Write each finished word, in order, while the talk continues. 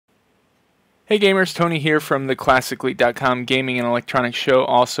Hey gamers, Tony here from the ClassicLeague.com gaming and electronics show,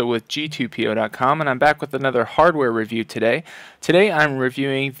 also with G2PO.com, and I'm back with another hardware review today. Today I'm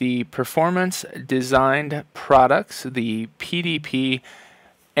reviewing the performance designed products, the PDP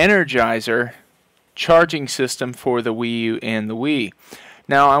Energizer charging system for the Wii U and the Wii.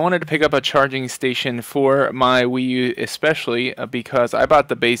 Now I wanted to pick up a charging station for my Wii U especially because I bought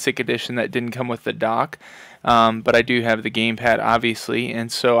the basic edition that didn't come with the dock, but I do have the gamepad obviously, and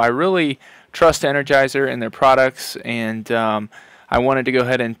so I really trust Energizer and their products, and I wanted to go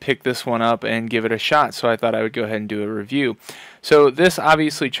ahead and pick this one up and give it a shot, so I thought I would go ahead and do a review. So this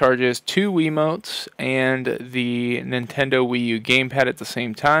obviously charges two Wiimotes and the Nintendo Wii U gamepad at the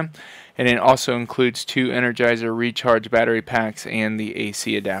same time, and it also includes two Energizer recharge battery packs and the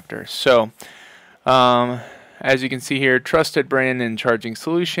AC adapter. So as you can see here, trusted brand in charging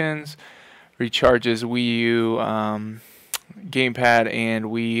solutions, recharges Wii U gamepad and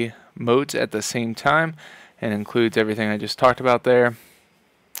Wii modes at the same time, and includes everything I just talked about there.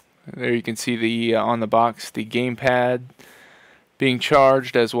 There you can see the on the box the gamepad being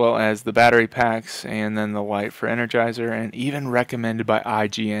charged, as well as the battery packs, and then the light for Energizer, and even recommended by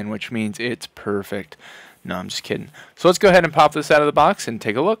IGN, which means it's perfect. No, I'm just kidding. So let's go ahead and pop this out of the box and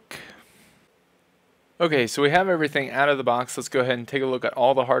take a look. Okay, so we have everything out of the box. Let's go ahead and take a look at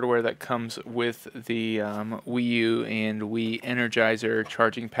all the hardware that comes with the Wii U and Wii Energizer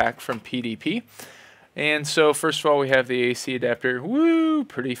charging pack from PDP. And so first of all, we have the AC adapter. Woo,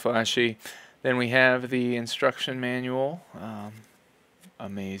 pretty flashy. Then we have the instruction manual.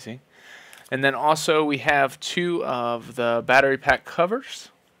 Amazing. And then also we have two of the battery pack covers.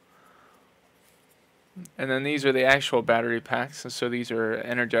 And then these are the actual battery packs. And so these are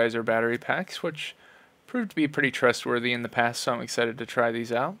Energizer battery packs, which proved to be pretty trustworthy in the past, so I'm excited to try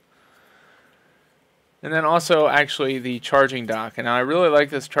these out. And then also actually the charging dock, and I really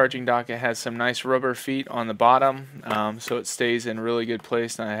like this charging dock. It has some nice rubber feet on the bottom, so it stays in really good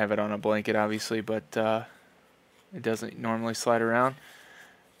place. And I have it on a blanket obviously, but it doesn't normally slide around.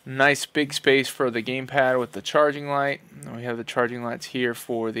 Nice big space for the gamepad with the charging light. And we have the charging lights here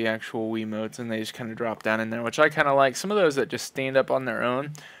for the actual Wiimotes, and they just kind of drop down in there, which I kind of like. Some of those that just stand up on their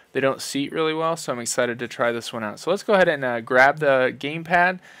own, they don't seat really well, so I'm excited to try this one out. So let's go ahead and grab the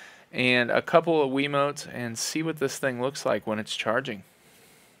gamepad and a couple of Wiimotes and see what this thing looks like when it's charging.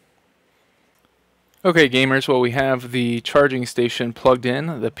 Okay gamers, well we have the charging station plugged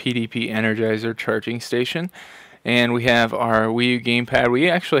in, the PDP Energizer charging station, and we have our Wii U gamepad. We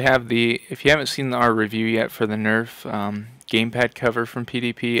actually have the, if you haven't seen our review yet for the Nerf gamepad cover from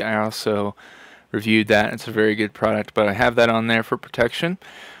PDP, I also reviewed that. It's a very good product, but I have that on there for protection.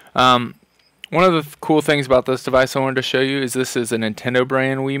 One of the cool things about this device I wanted to show you is this is a Nintendo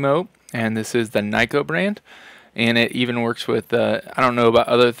brand Wiimote, and this is the Nyko brand, and it even works with, I don't know about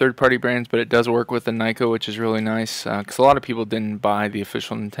other third-party brands, but it does work with the Nyko, which is really nice, because a lot of people didn't buy the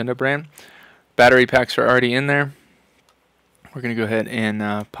official Nintendo brand. Battery packs are already in there. We're going to go ahead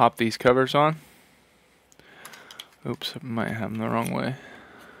and pop these covers on. Oops, I might have them the wrong way.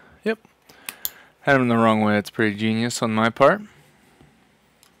 Yep, had them the wrong way. It's pretty genius on my part.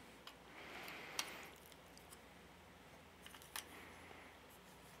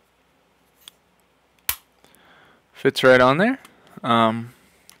 Fits right on there.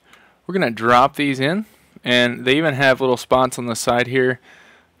 We're going to drop these in, and they even have little spots on the side here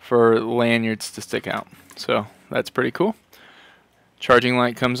for lanyards to stick out. So that's pretty cool. Charging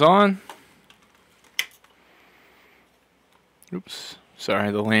light comes on. Oops,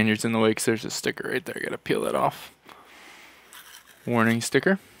 sorry, the lanyard's in the way because there's a sticker right there. I got to peel that off. Warning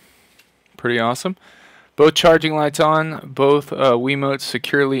sticker. Pretty awesome. Both charging lights on, both Wiimotes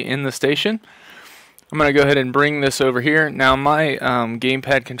securely in the station. I'm going to go ahead and bring this over here. Now my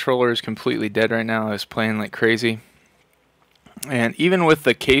gamepad controller is completely dead right now. I was playing like crazy. And even with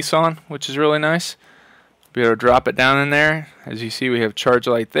the case on, which is really nice, be able to drop it down in there. As you see, we have charge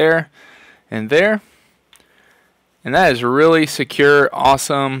light there and there. And that is a really secure,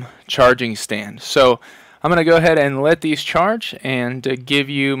 awesome charging stand. So I'm going to go ahead and let these charge and give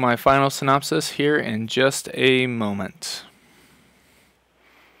you my final synopsis here in just a moment.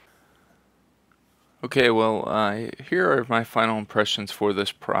 Okay, well, here are my final impressions for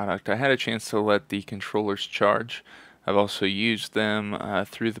this product. I had a chance to let the controllers charge. I've also used them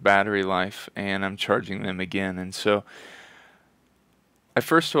through the battery life, and I'm charging them again. And so, I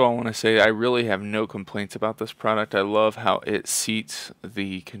first of all want to say I really have no complaints about this product. I love how it seats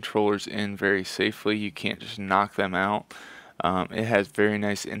the controllers in very safely. You can't just knock them out. It has very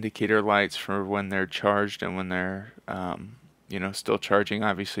nice indicator lights for when they're charged and when they're still charging.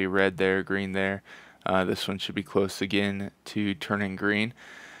 Obviously red there, green there. This one should be close again to turning green.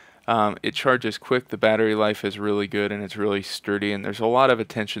 It charges quick, the battery life is really good, and it's really sturdy, and there's a lot of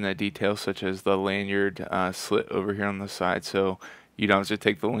attention to detail, such as the lanyard slit over here on the side, so you don't have to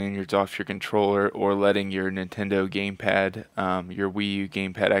take the lanyards off your controller, or letting your Nintendo gamepad, your Wii U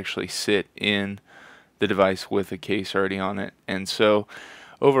gamepad actually sit in the device with a case already on it. And so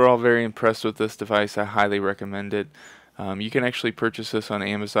overall, very impressed with this device. I highly recommend it. You can actually purchase this on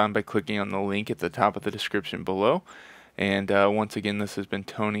Amazon by clicking on the link at the top of the description below. And once again, this has been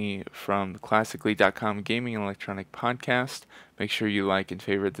Tony from the Classically.com Gaming and Electronic Podcast. Make sure you like and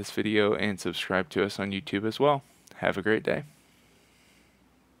favorite this video and subscribe to us on YouTube as well. Have a great day.